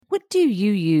What do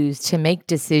you use to make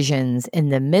decisions in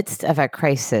the midst of a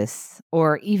crisis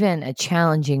or even a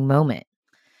challenging moment?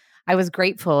 I was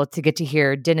grateful to get to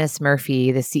hear Dennis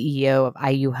Murphy, the CEO of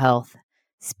IU Health,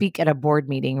 speak at a board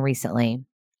meeting recently.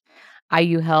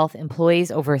 IU Health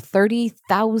employs over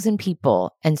 30,000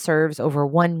 people and serves over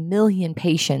 1 million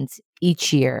patients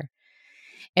each year.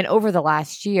 And over the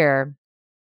last year,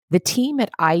 the team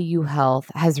at IU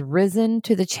Health has risen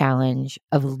to the challenge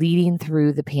of leading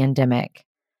through the pandemic.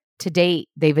 To date,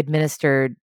 they've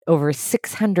administered over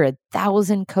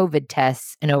 600,000 COVID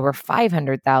tests and over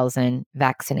 500,000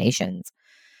 vaccinations.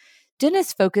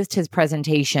 Dennis focused his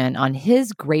presentation on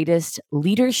his greatest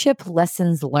leadership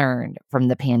lessons learned from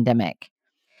the pandemic.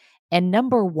 And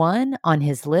number one on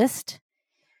his list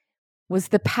was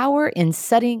the power in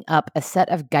setting up a set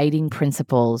of guiding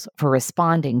principles for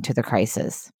responding to the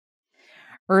crisis.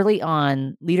 Early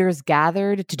on, leaders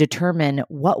gathered to determine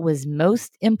what was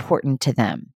most important to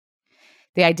them.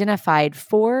 They identified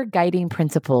 4 guiding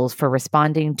principles for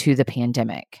responding to the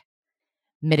pandemic: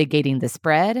 mitigating the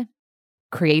spread,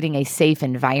 creating a safe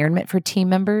environment for team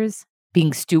members,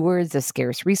 being stewards of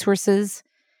scarce resources,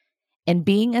 and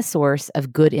being a source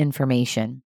of good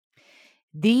information.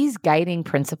 These guiding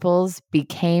principles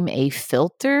became a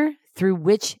filter through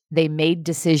which they made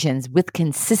decisions with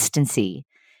consistency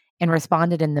and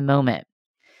responded in the moment.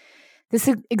 This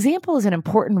example is an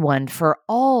important one for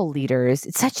all leaders.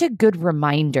 It's such a good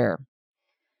reminder.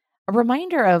 A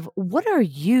reminder of, what are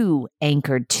you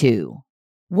anchored to?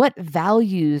 What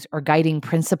values or guiding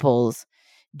principles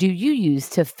do you use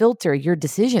to filter your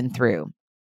decision through?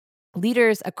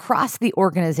 Leaders across the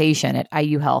organization at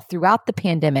IU Health throughout the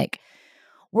pandemic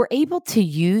were able to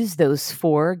use those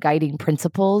 4 guiding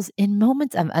principles in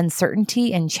moments of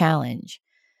uncertainty and challenge.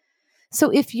 So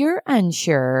if you're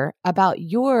unsure about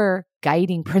your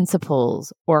guiding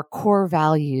principles or core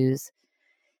values,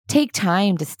 take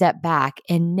time to step back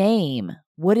and name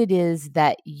what it is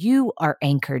that you are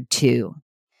anchored to.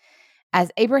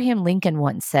 As Abraham Lincoln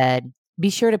once said, be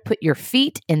sure to put your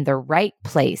feet in the right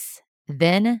place,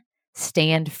 then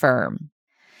stand firm.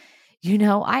 You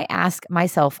know, I ask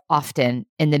myself often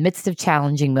in the midst of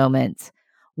challenging moments,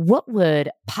 what would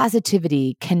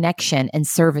positivity, connection, and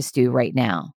service do right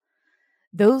now?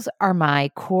 Those are my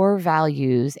core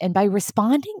values, and by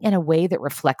responding in a way that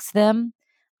reflects them,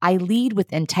 I lead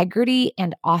with integrity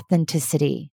and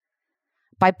authenticity.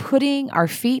 By putting our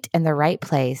feet in the right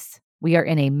place, we are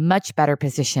in a much better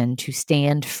position to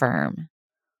stand firm.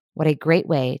 What a great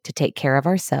way to take care of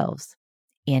ourselves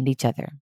and each other.